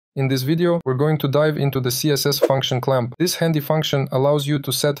In this video, we're going to dive into the CSS function clamp. This handy function allows you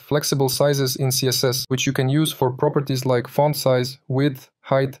to set flexible sizes in CSS, which you can use for properties like font size, width,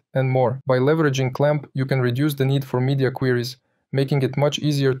 height, and more. By leveraging clamp, you can reduce the need for media queries, making it much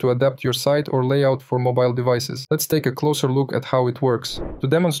easier to adapt your site or layout for mobile devices. Let's take a closer look at how it works. To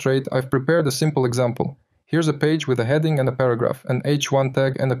demonstrate, I've prepared a simple example. Here's a page with a heading and a paragraph, an H1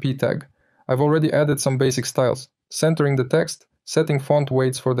 tag and a P tag. I've already added some basic styles, centering the text, setting font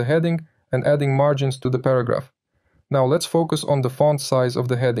weights for the heading, and adding margins to the paragraph. Now let's focus on the font size of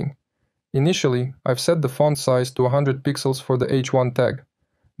the heading. Initially, I've set the font size to 100 pixels for the H1 tag.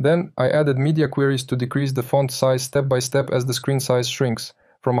 Then I added media queries to decrease the font size step by step as the screen size shrinks,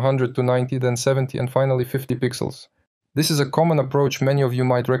 from 100 to 90, then 70, and finally 50 pixels. This is a common approach many of you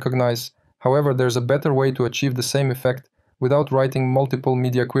might recognize. However, there's a better way to achieve the same effect without writing multiple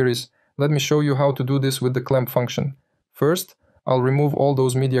media queries. Let me show you how to do this with the clamp function. First, I'll remove all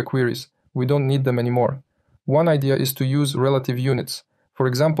those media queries. We don't need them anymore. One idea is to use relative units. For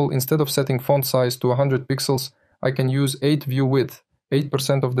example, instead of setting font size to 100 pixels, I can use 8 view width,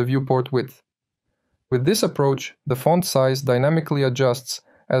 8% of the viewport width. With this approach, the font size dynamically adjusts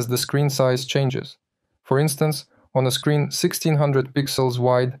as the screen size changes. For instance, on a screen 1600 pixels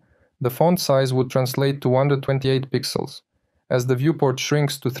wide, the font size would translate to 128 pixels. As the viewport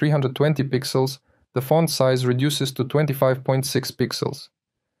shrinks to 320 pixels, the font size reduces to 25.6 pixels.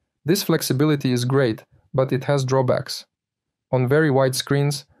 This flexibility is great, but it has drawbacks. On very wide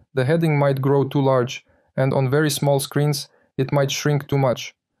screens, the heading might grow too large, and on very small screens, it might shrink too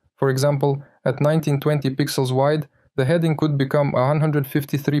much. For example, at 1920 pixels wide, the heading could become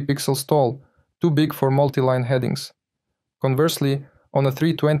 153 pixels tall, too big for multi-line headings. Conversely, on a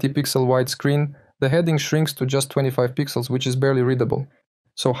 320 pixel wide screen, the heading shrinks to just 25 pixels, which is barely readable.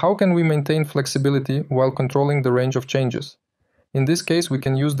 So how can we maintain flexibility while controlling the range of changes? In this case, we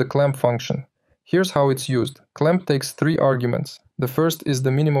can use the clamp function. Here's how it's used. Clamp takes 3 arguments. The first is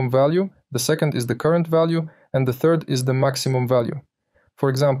the minimum value, the second is the current value, and the third is the maximum value. For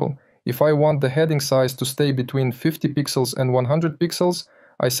example, if I want the heading size to stay between 50 pixels and 100 pixels,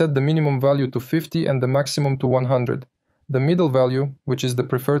 I set the minimum value to 50 and the maximum to 100. The middle value, which is the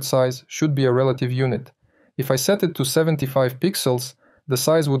preferred size, should be a relative unit. If I set it to 75 pixels, the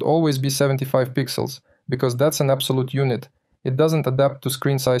size would always be 75 pixels, because that's an absolute unit. It doesn't adapt to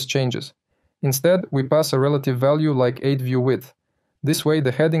screen size changes. Instead, we pass a relative value like 8 view width. This way,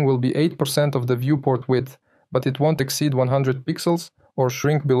 the heading will be 8% of the viewport width, but it won't exceed 100 pixels or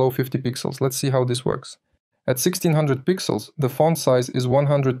shrink below 50 pixels. Let's see how this works. At 1600 pixels, the font size is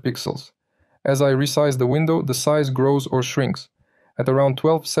 100 pixels. As I resize the window, the size grows or shrinks. At around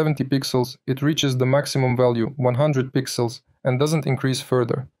 1270 pixels, it reaches the maximum value, 100 pixels, and doesn't increase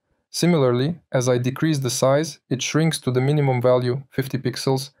further. Similarly, as I decrease the size, it shrinks to the minimum value, 50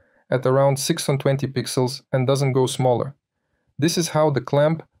 pixels, at around 620 pixels and doesn't go smaller. This is how the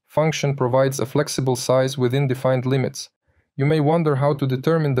clamp function provides a flexible size within defined limits. You may wonder how to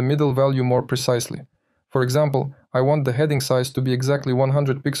determine the middle value more precisely. For example, I want the heading size to be exactly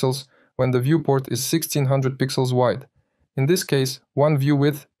 100 pixels when the viewport is 1600 pixels wide. In this case, 1 view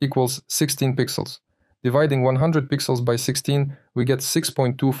width equals 16 pixels. Dividing 100 pixels by 16, we get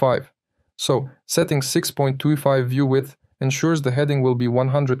 6.25. So, setting 6.25 view width ensures the heading will be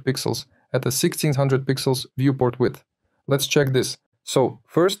 100 pixels at a 1600 pixels viewport width. Let's check this. So,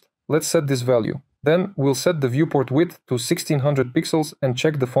 first, let's set this value. Then, we'll set the viewport width to 1600 pixels and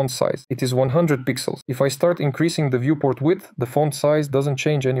check the font size. It is 100 pixels. If I start increasing the viewport width, the font size doesn't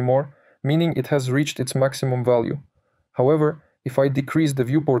change anymore, meaning it has reached its maximum value. However, if I decrease the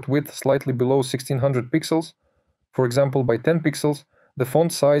viewport width slightly below 1600 pixels, for example by 10 pixels, the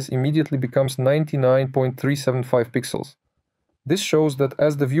font size immediately becomes 99.375 pixels. This shows that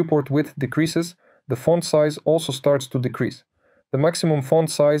as the viewport width decreases, the font size also starts to decrease. The maximum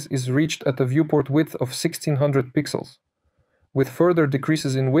font size is reached at a viewport width of 1600 pixels. With further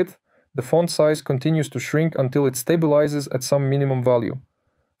decreases in width, the font size continues to shrink until it stabilizes at some minimum value.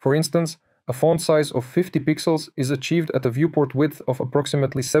 For instance, a font size of 50 pixels is achieved at a viewport width of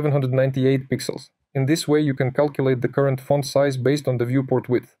approximately 798 pixels. In this way, you can calculate the current font size based on the viewport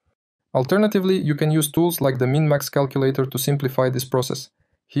width. Alternatively, you can use tools like the min-max calculator to simplify this process.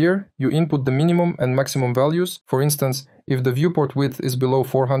 Here, you input the minimum and maximum values. For instance, if the viewport width is below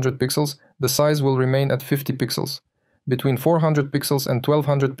 400 pixels, the size will remain at 50 pixels. Between 400 pixels and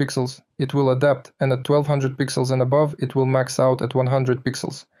 1200 pixels, it will adapt, and at 1200 pixels and above, it will max out at 100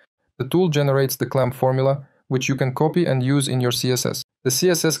 pixels. The tool generates the clamp formula, which you can copy and use in your CSS. The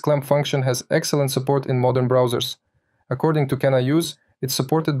CSS clamp function has excellent support in modern browsers. According to Can I Use, it's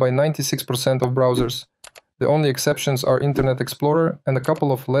supported by 96% of browsers. The only exceptions are Internet Explorer and a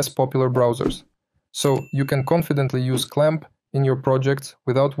couple of less popular browsers. So you can confidently use CLAMP in your projects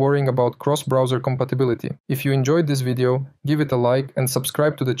without worrying about cross-browser compatibility. If you enjoyed this video, give it a like and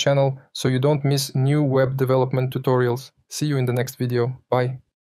subscribe to the channel so you don't miss new web development tutorials. See you in the next video. Bye.